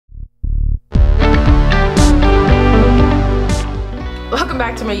Welcome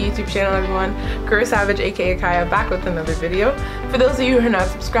back to my YouTube channel, everyone. Kyyah Savage, aka Kyyah, back with another video. For those of you who are not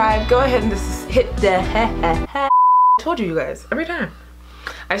subscribed, go ahead and just hit the I told you guys, every time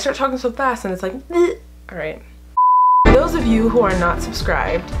I start talking so fast and it's like alright. For those of you who are not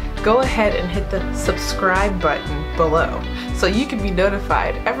subscribed, go ahead and hit the subscribe button below so you can be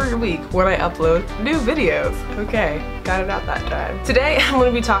notified every week when I upload new videos. Okay, got it out that time. Today I'm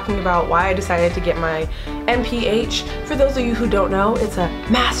going to be talking about why I decided to get my MPH. For those of you who don't know, it's a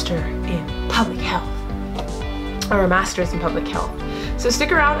Master in Public Health, or a Master's in Public Health. So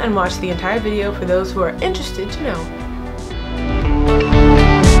stick around and watch the entire video for those who are interested to know.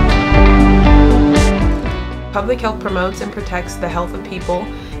 Public health promotes and protects the health of people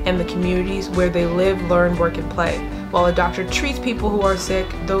and the communities where they live, learn, work, and play. While a doctor treats people who are sick,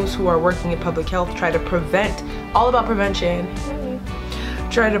 those who are working in public health try to prevent, all about prevention,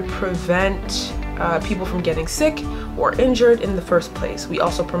 try to prevent people from getting sick or injured in the first place. We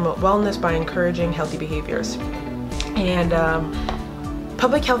also promote wellness by encouraging healthy behaviors. And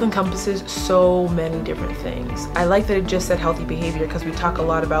public health encompasses so many different things. I like that it just said healthy behavior because we talk a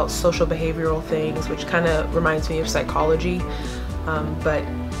lot about social behavioral things, which kind of reminds me of psychology. But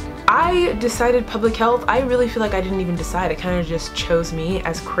I decided public health. I really feel like I didn't even decide. It kind of just chose me,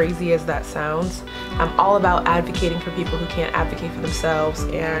 as crazy as that sounds. I'm all about advocating for people who can't advocate for themselves,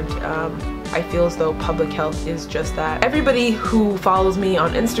 and I feel as though public health is just that. Everybody who follows me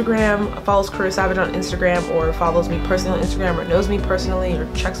on Instagram, follows Kyyah Savage on Instagram, or follows me personally on Instagram, or knows me personally,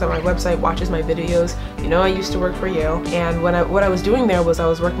 or checks out my website, watches my videos, you know I used to work for Yale. And what I was doing there was I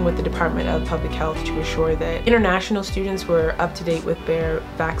was working with the Department of Public Health to assure that international students were up to date with their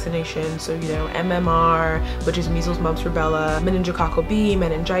vaccinations. So, you know, MMR, which is measles, mumps, rubella, meningococcal B,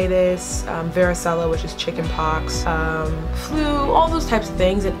 meningitis, varicella, which is chickenpox, flu, all those types of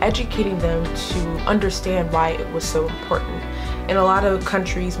things, and educating them to understand why it was so important. In a lot of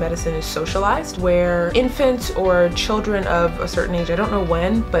countries, medicine is socialized, where infants or children of a certain age, I don't know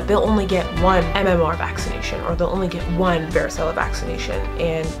when, but they'll only get one MMR vaccination, or they'll only get one varicella vaccination,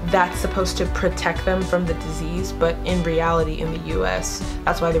 and that's supposed to protect them from the disease. But in reality, in the US,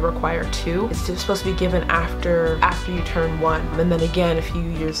 that's why they require two. It's supposed to be given after you turn one, and then again a few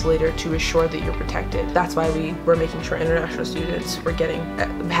years later to assure that you're protected. That's why we were making sure international students were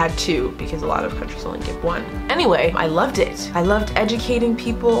had two, because a lot of countries only give one. Anyway, I loved it. I loved educating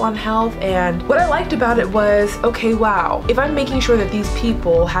people on health, and what I liked about it was, okay, wow, if I'm making sure that these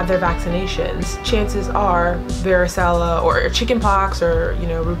people have their vaccinations, chances are varicella or chickenpox or, you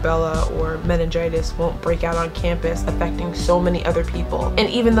know, rubella or meningitis won't break out on campus, affecting so many other people. And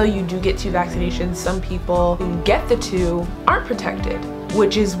even though you do get two vaccinations, some people who get the two aren't protected,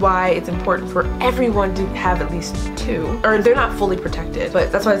 which is why it's important for everyone to have at least two, or they're not fully protected,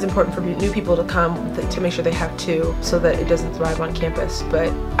 but that's why it's important for new people to come to make sure they have two so that it doesn't thrive on campus.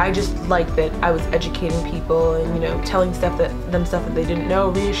 But I just like that I was educating people and, you know, telling stuff that they didn't know,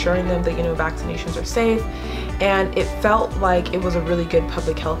 reassuring them that, you know, vaccinations are safe. And it felt like it was a really good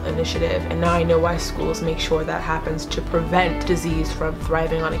public health initiative, and now I know why schools make sure that happens, to prevent disease from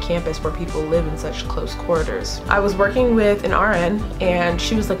thriving on a campus where people live in such close quarters. I was working with an RN, and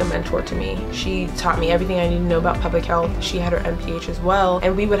she was like a mentor to me. She taught me everything I need to know about public health. She had her MPH as well,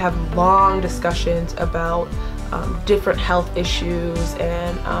 and we would have long discussions about different health issues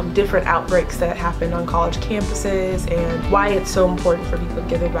and different outbreaks that happen on college campuses, and why it's so important for people to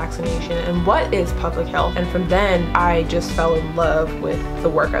get their vaccination and what is public health. And from then I just fell in love with the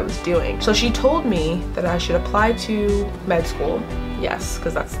work I was doing. So she told me that I should apply to med school, yes,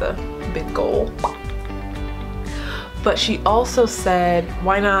 because that's the big goal. But she also said,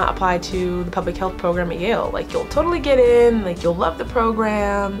 why not apply to the public health program at Yale? Like, you'll totally get in, like, you'll love the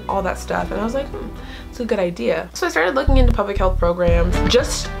program, all that stuff. And I was like, it's a good idea. So I started looking into public health programs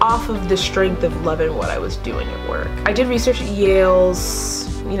just off of the strength of loving what I was doing at work. I did research at Yale's,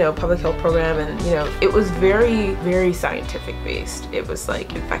 you know, public health program, and, you know, it was very, very scientific based. It was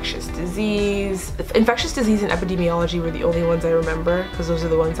like infectious disease and epidemiology were the only ones I remember, because those are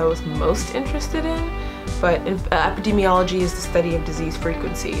the ones I was most interested in. But epidemiology is the study of disease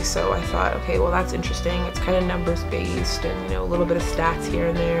frequency, so I thought, okay, well, that's interesting. It's kind of numbers based and, you know, a little bit of stats here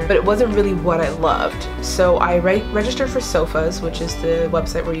and there, but it wasn't really what I loved. So I registered for SOFAs, which is the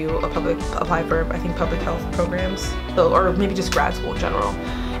website where you apply for, I think, public health programs, or maybe just grad school in general.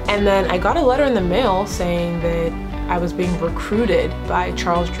 And then I got a letter in the mail saying that I was being recruited by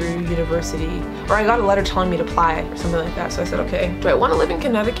Charles Drew University, or I got a letter telling me to apply or something like that. So I said, okay, do I want to live in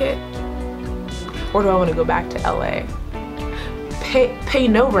Connecticut, or do I want to go back to LA? Pay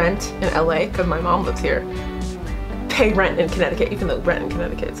no rent in LA, because my mom lives here. Pay rent in Connecticut, even though rent in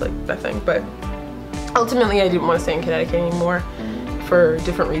Connecticut is like nothing. But ultimately I didn't want to stay in Connecticut anymore. for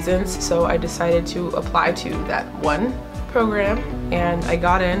different reasons, so I decided to apply to that one program, and I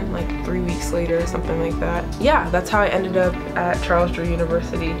got in like 3 weeks later, something like that. Yeah, that's how I ended up at Charles Drew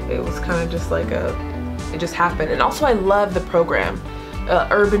University. It was kind of just like it just happened. And also I love the program.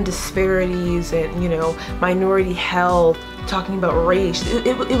 Urban disparities and, you know, minority health, talking about race.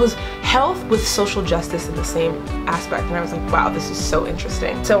 It was health with social justice in the same aspect, and I was like, wow, this is so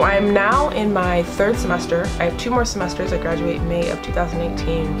interesting. So I'm now in my 3rd semester. I have 2 more semesters. I graduate in May of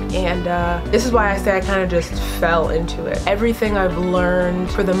 2018, and this is why I say I kind of just fell into it. Everything I've learned,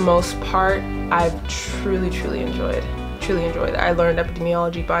 for the most part, I've truly enjoyed. I learned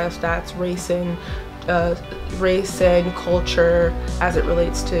epidemiology, biostats, race and culture as it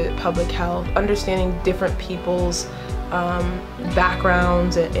relates to public health, understanding different people's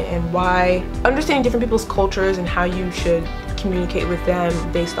backgrounds and why, understanding different people's cultures and how you should communicate with them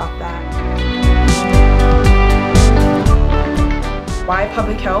based off that. Why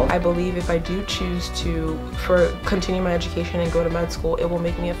public health? I believe if I do choose to continue my education and go to med school, it will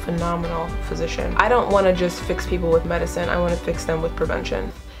make me a phenomenal physician. I don't want to just fix people with medicine, I want to fix them with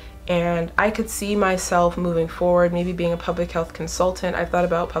prevention. And I could see myself moving forward, maybe being a public health consultant. I've thought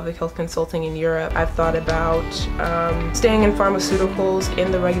about public health consulting in Europe. I've thought about staying in pharmaceuticals,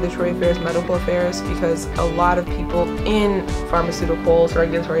 in the regulatory affairs, medical affairs, because a lot of people in pharmaceuticals,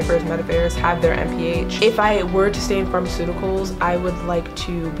 regulatory affairs, med affairs have their MPH. If I were to stay in pharmaceuticals, I would like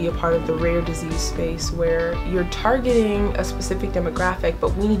to be a part of the rare disease space where you're targeting a specific demographic,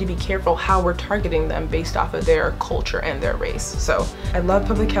 but we need to be careful how we're targeting them based off of their culture and their race. So I love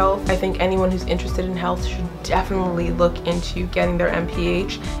public health. I think anyone who's interested in health should definitely look into getting their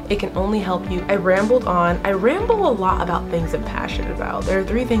MPH. It can only help you. I rambled on. I ramble a lot about things I'm passionate about. There are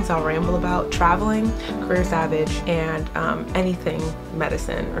 3 things I'll ramble about: traveling, career savage, and anything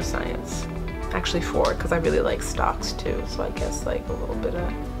medicine or science. Actually 4, because I really like stocks too, so I guess like a little bit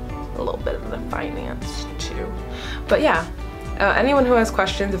of the finance too. But yeah. Anyone who has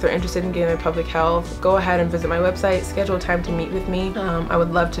questions, if they're interested in getting into public health, go ahead and visit my website, schedule a time to meet with me. I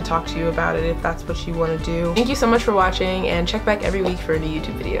would love to talk to you about it if that's what you want to do. Thank you so much for watching, and check back every week for new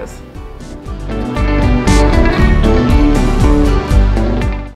YouTube videos.